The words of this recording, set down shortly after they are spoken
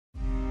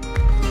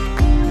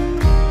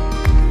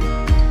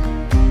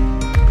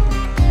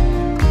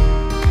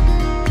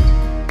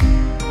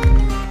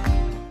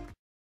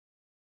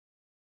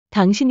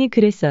당신이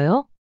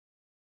그랬어요?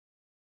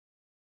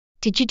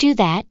 Did you do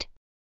that?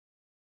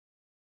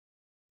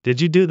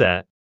 Did you do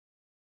that?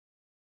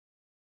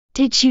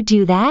 Did you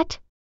do that?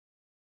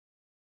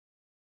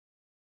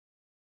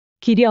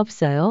 길이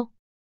없어요.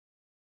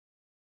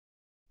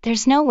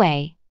 There's no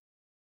way.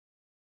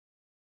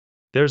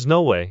 There's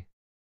no way.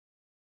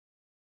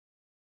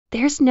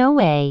 There's no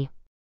way.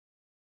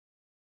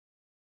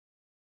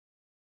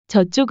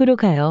 저쪽으로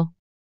가요.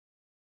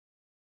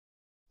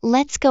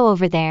 Let's go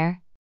over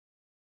there.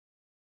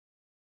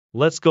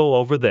 Let's go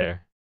over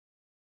there.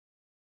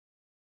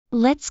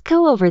 Let's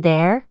go over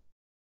there.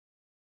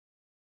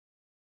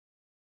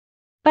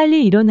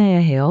 빨리 일어나야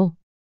해요.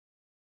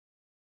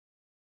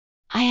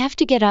 I have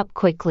to get up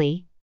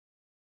quickly.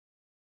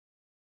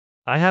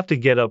 I have to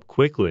get up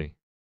quickly.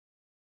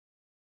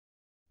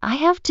 I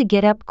have to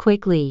get up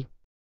quickly.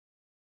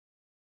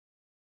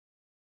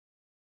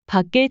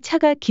 밖에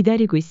차가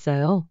기다리고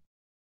있어요.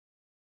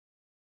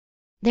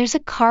 There's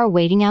a car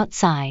waiting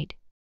outside.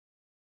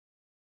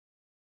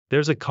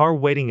 There's a car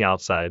waiting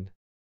outside.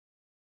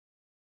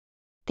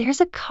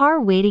 There's a car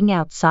waiting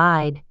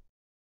outside.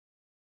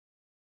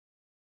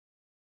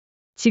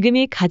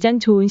 지금이 가장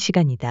좋은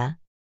시간이다.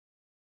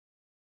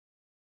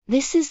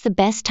 This is the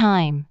best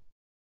time.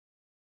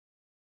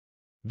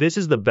 This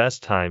is the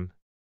best time.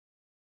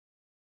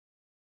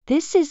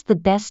 This is the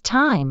best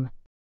time.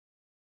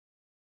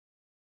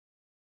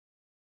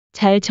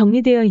 잘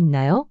정리되어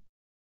있나요?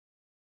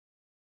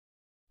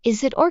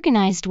 Is it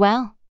organized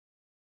well?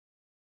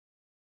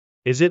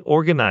 Is it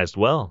organized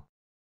well?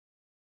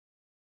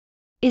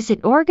 Is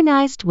it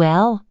organized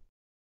well?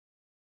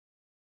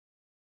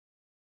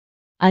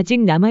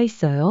 아직 남아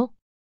있어요.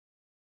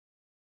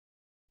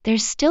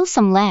 There's still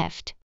some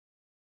left.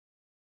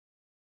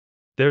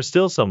 There's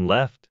still some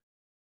left.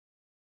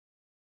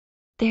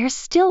 There's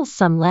still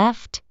some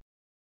left.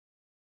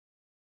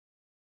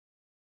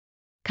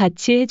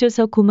 같이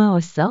해줘서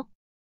고마웠어.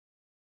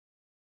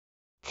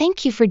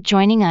 Thank you for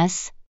joining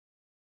us.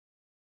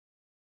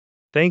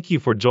 Thank you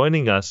for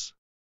joining us.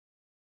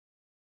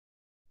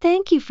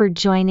 Thank you for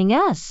joining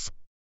us.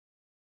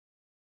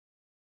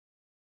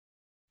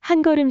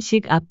 한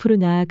걸음씩 앞으로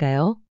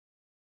나아가요.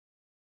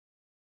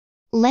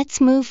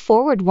 Let's move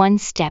forward one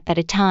step at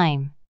a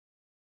time.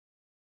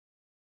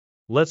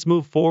 Let's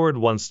move forward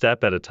one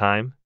step at a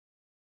time.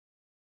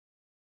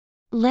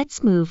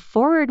 Let's move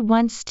forward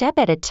one step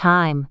at a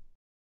time.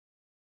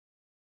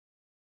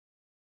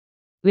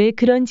 왜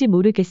그런지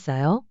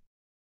모르겠어요.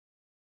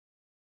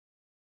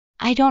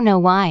 I don't know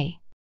why.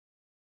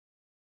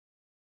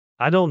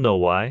 I don't know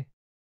why.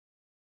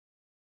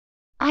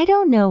 I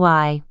don't know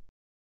why.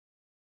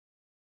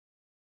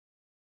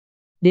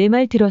 내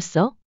말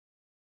들었어?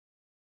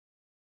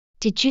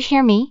 Did you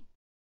hear me?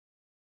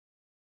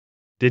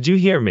 Did you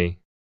hear me?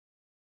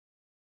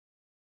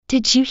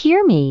 Did you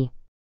hear me?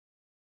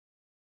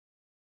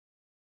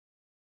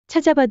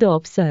 찾아봐도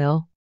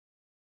없어요.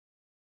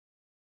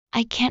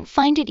 I can't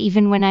find it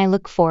even when I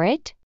look for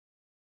it.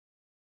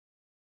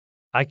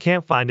 I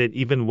can't find it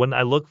even when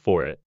I look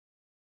for it.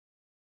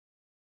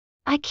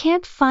 I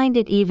can't find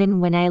it even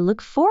when I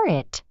look for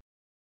it.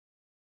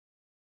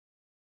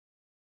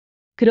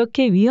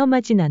 그렇게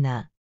위험하진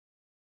않아.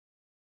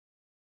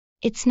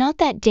 It's not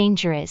that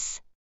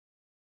dangerous.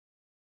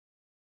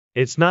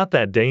 It's not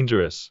that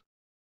dangerous.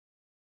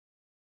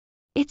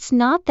 It's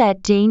not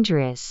that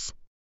dangerous.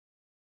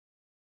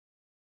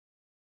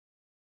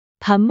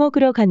 밥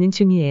먹으러 가는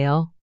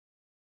중이에요.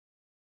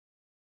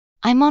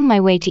 I'm on my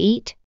way to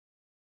eat.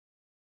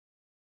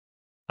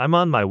 I'm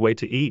on my way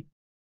to eat.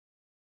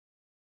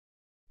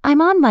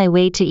 I'm on my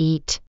way to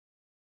eat.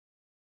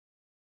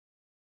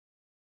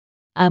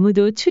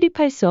 아무도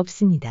출입할 수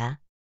없습니다.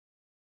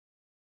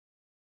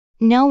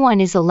 No one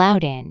is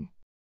allowed in.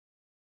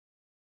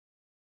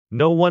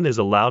 No one is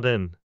allowed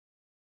in.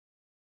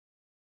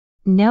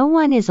 No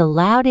one is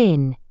allowed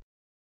in.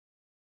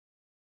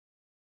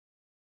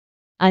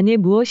 안에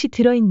무엇이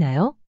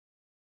들어있나요?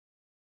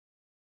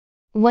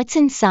 What's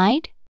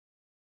inside?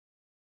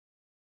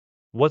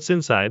 What's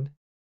inside?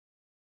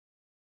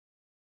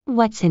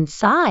 What's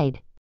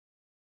inside?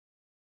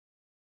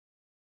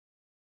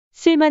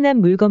 쓸만한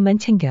물건만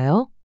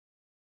챙겨요.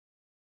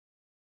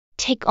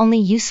 Take only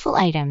useful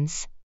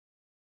items.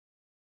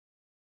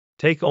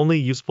 Take only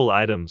useful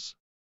items.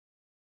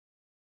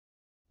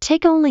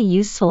 Take only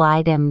useful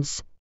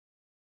items.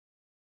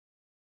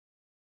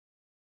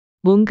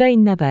 뭔가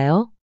있나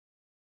봐요.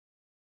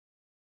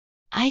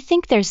 I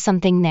think there's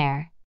something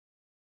there.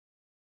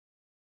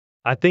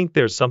 I think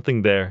there's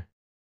something there.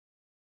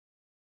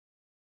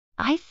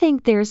 I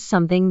think there's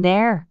something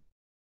there.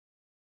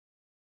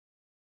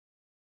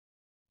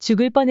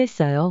 죽을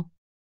뻔했어요.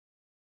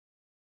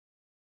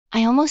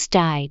 I almost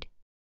died.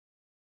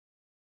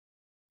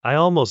 I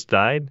almost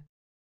died.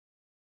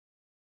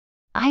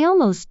 I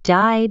almost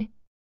died.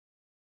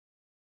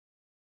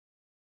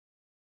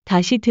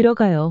 다시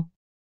들어가요.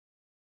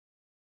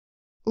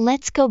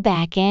 Let's go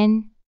back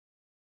in.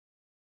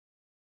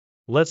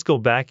 Let's go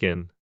back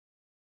in.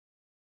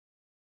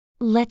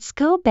 Let's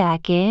go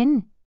back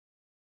in.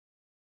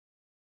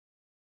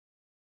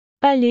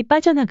 빨리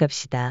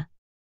빠져나갑시다.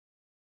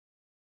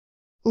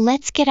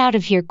 Let's get out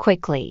of here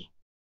quickly.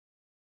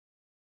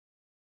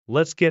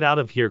 Let's get out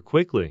of here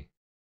quickly.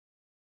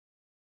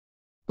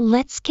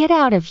 Let's get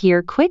out of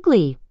here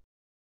quickly.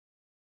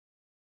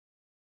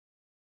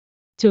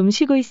 좀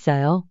쉬고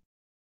있어요.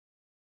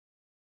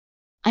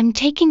 I'm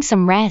taking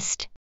some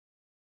rest.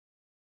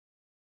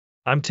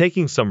 I'm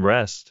taking some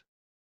rest.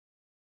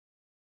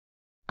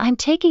 I'm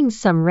taking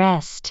some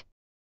rest.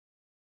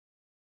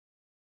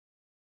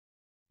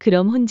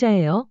 그럼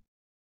혼자예요?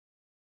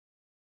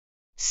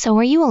 So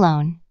are you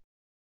alone?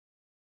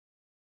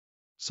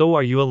 So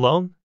are you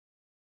alone?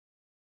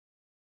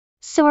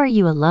 So are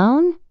you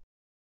alone?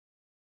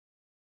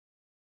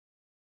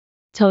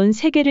 전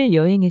세계를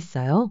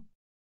여행했어요.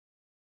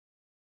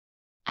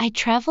 I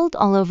traveled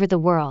all over the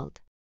world.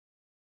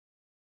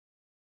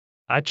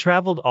 I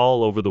traveled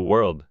all over the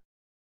world.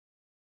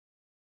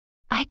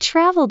 I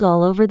traveled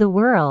all over the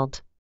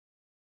world.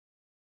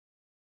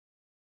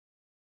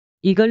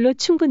 이걸로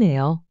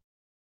충분해요.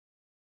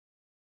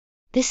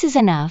 This is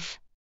enough.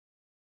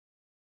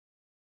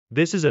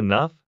 This is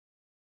enough.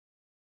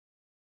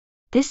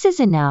 This is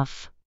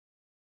enough.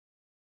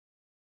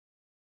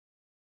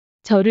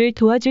 저를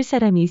도와줄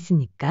사람이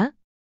있습니까?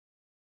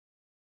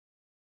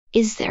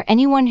 Is there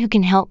anyone who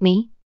can help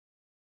me?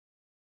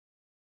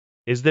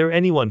 Is there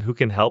anyone who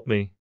can help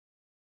me?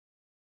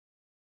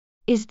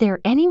 Is there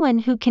anyone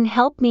who can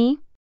help me?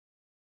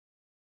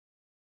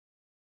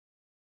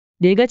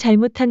 내가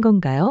잘못한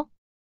건가요?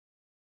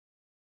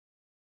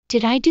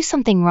 Did I do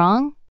something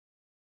wrong?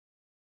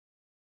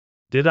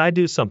 Did I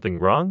do something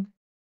wrong?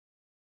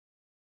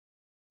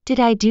 Did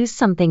I do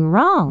something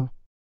wrong?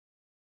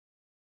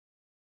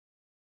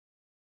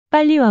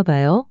 빨리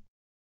와봐요.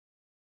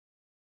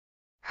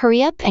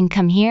 Hurry up and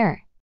come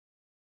here.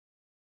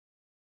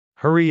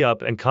 Hurry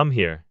up and come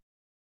here.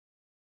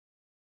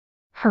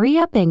 Hurry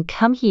up and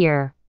come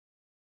here.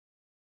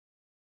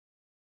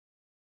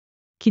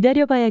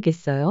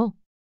 기다려봐야겠어요.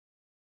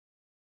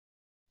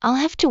 I'll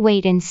have to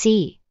wait and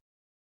see.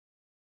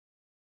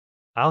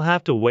 I'll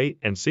have to wait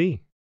and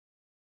see.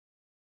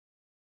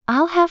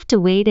 I'll have to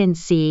wait and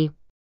see.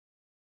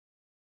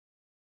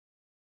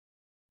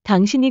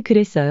 당신이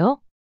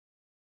그랬어요?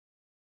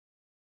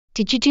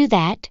 Did you do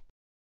that?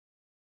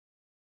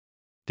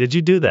 Did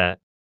you do that?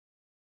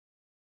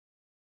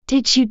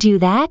 Did you do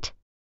that?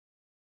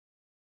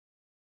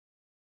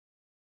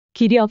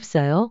 길이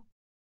없어요.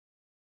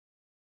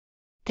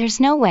 There's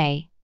no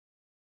way.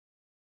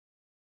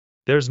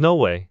 There's no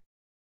way.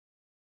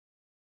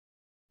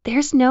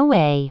 There's no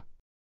way.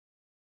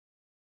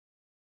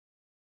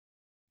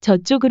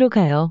 저쪽으로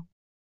가요.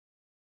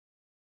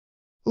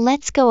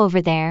 Let's go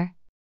over there.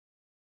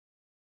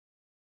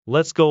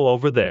 Let's go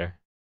over there.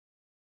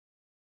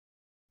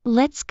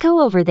 Let's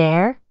go over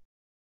there.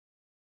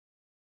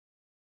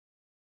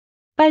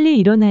 빨리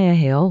일어나야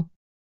해요.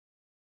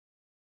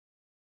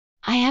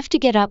 I have to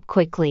get up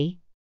quickly.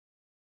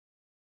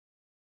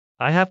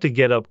 I have to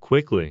get up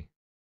quickly.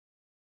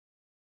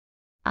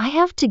 I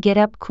have to get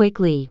up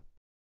quickly.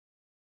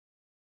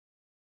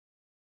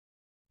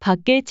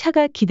 밖에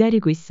차가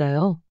기다리고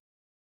있어요.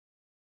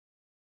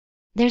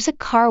 There's a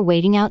car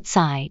waiting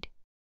outside.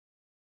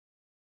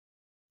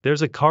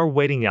 There's a car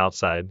waiting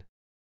outside.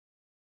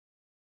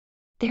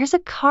 There's a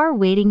car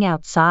waiting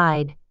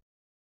outside.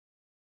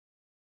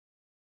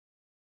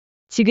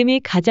 지금이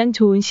가장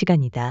좋은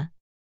시간이다.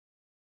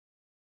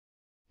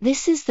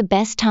 This is the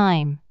best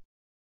time.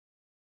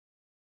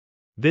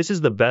 This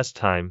is the best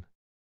time.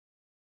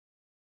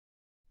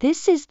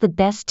 This is the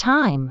best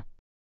time.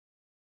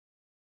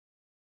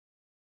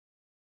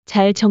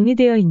 잘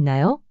정리되어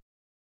있나요?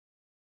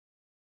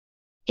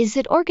 Is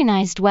it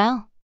organized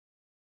well?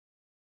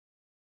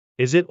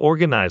 Is it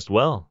organized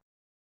well?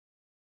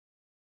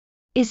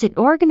 Is it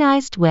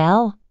organized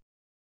well?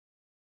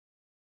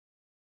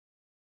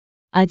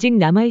 아직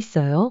남아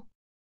있어요.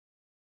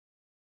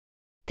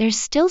 There's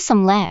still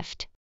some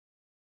left.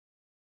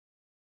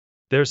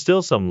 There's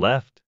still some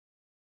left.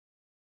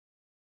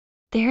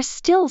 There's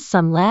still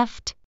some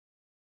left.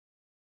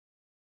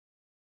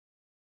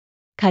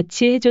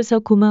 같이 해줘서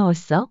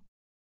고마웠어.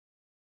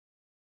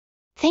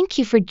 Thank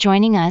you for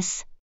joining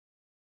us.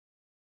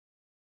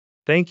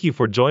 Thank you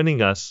for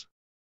joining us.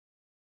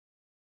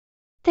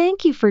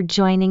 Thank you for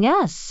joining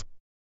us.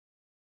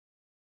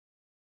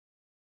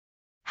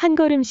 한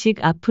걸음씩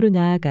앞으로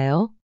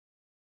나아가요.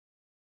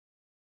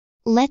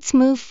 Let's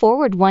move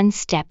forward one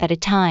step at a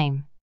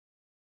time.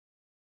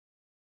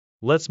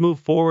 Let's move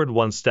forward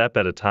one step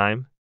at a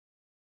time.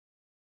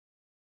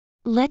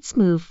 Let's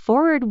move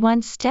forward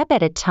one step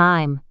at a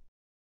time.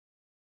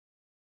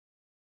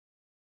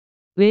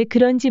 왜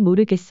그런지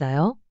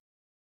모르겠어요.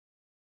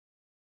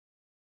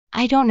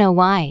 I don't know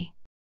why.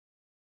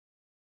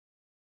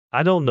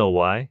 I don't know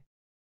why.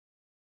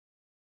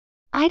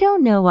 I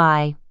don't know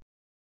why.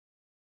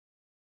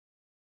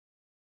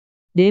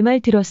 내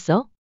말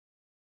들었어?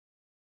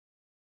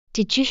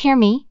 Did you hear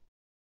me?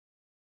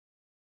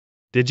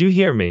 Did you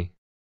hear me?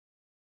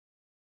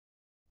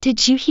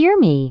 Did you hear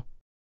me?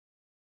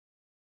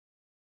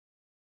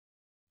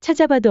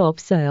 찾아봐도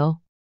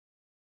없어요.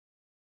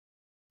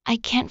 I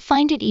can't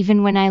find it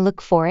even when I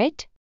look for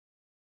it.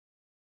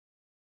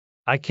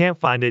 I can't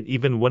find it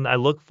even when I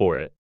look for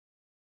it.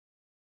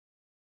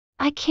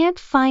 I can't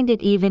find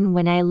it even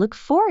when I look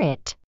for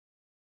it.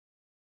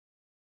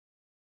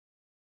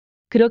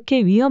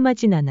 그렇게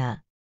위험하진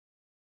않아.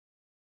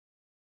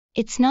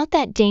 It's not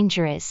that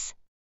dangerous.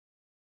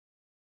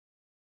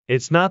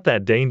 It's not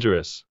that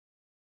dangerous.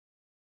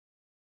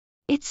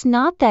 It's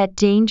not that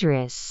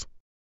dangerous.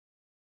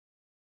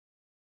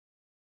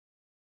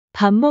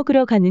 밥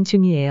먹으러 가는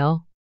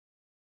중이에요.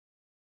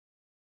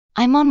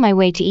 I'm on my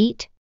way to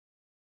eat.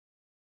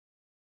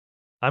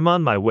 I'm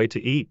on my way to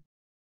eat.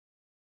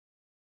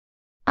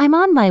 I'm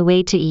on my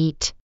way to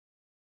eat.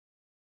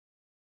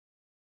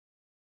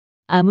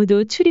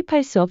 아무도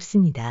출입할 수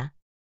없습니다.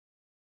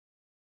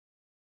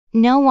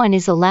 No one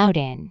is allowed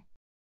in.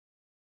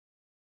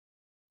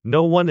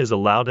 No one is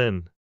allowed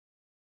in.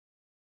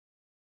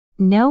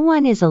 No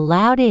one is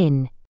allowed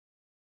in.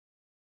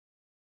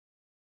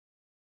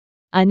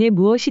 안에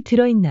무엇이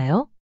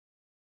들어있나요?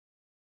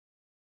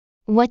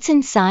 What's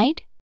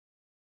inside?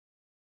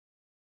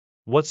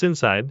 What's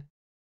inside?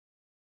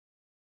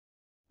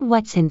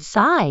 What's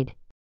inside?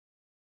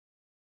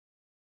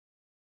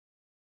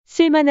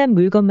 쓸만한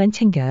물건만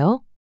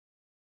챙겨요.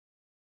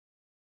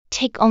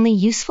 Take only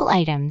useful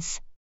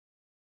items.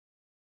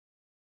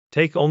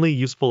 Take only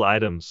useful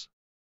items.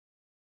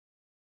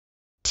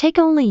 Take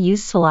only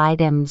useful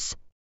items.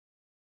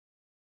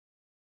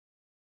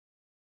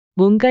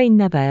 뭔가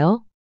있나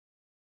봐요.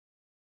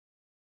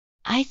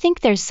 I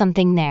think there's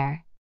something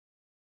there.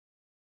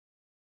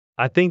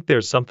 I think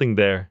there's something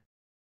there.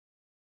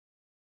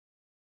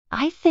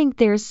 I think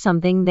there's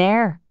something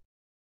there.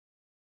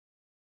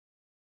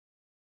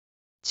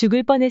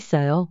 죽을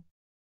뻔했어요.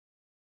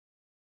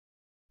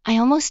 I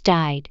almost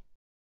died.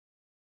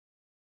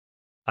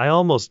 I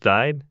almost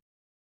died.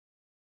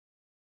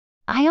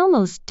 I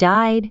almost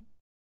died.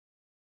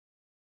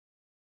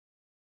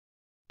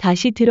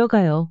 다시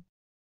들어가요.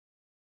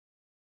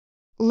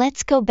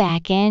 Let's go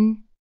back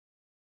in.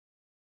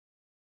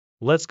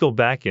 Let's go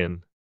back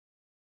in.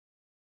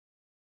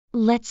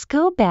 Let's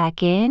go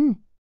back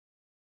in.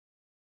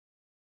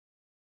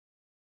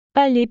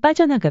 빨리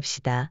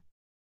빠져나갑시다.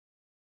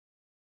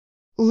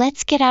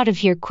 Let's get out of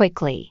here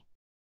quickly.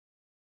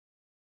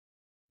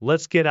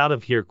 Let's get out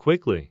of here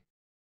quickly.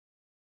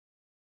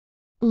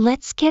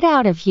 Let's get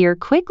out of here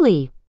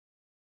quickly.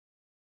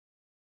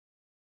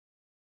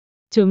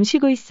 좀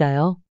쉬고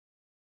있어요.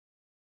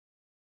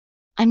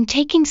 I'm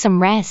taking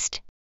some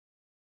rest.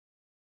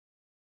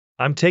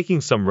 I'm taking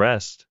some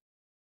rest.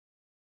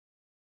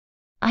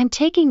 I'm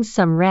taking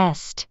some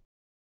rest.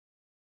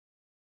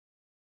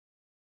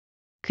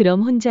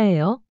 그럼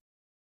혼자예요?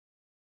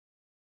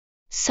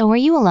 So are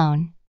you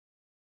alone?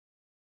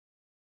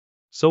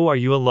 So are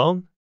you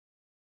alone?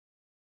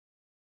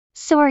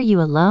 So are you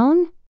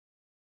alone?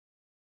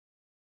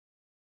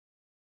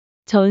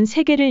 전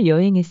세계를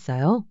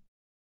여행했어요.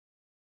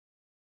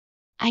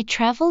 I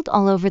traveled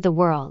all over the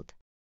world.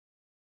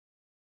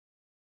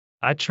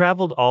 I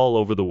traveled all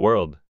over the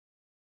world.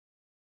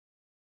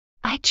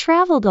 I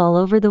traveled all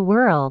over the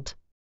world.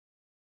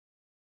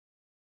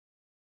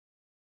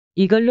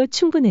 이걸로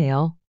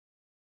충분해요.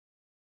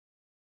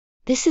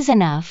 This is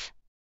enough.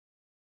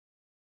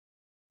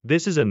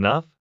 This is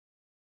enough.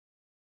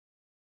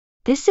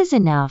 This is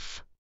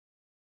enough.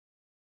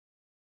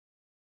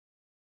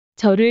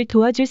 저를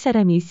도와줄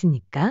사람이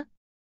있습니까?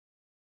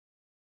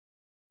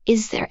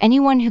 Is there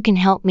anyone who can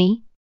help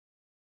me?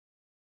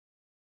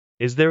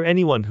 Is there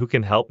anyone who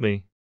can help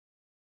me?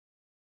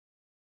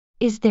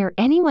 Is there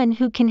anyone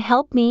who can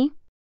help me?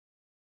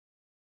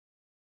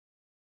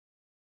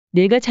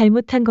 내가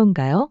잘못한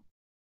건가요?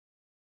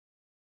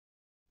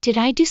 Did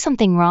I do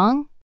something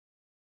wrong?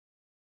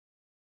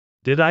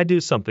 Did I do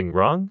something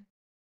wrong?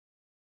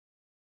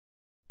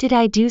 Did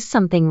I do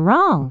something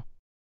wrong?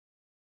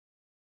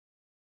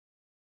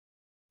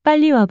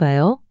 빨리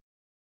와봐요.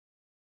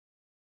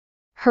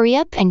 Hurry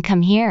up and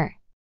come here.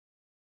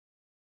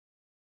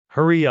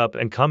 Hurry up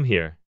and come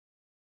here.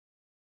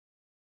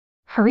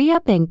 Hurry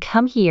up and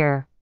come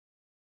here.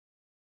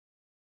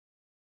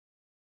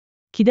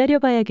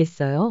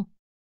 기다려봐야겠어요.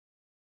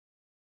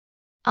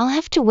 I'll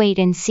have to wait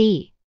and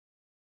see.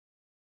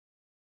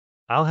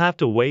 I'll have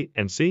to wait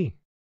and see.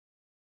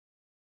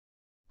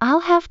 I'll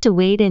have to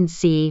wait and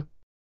see.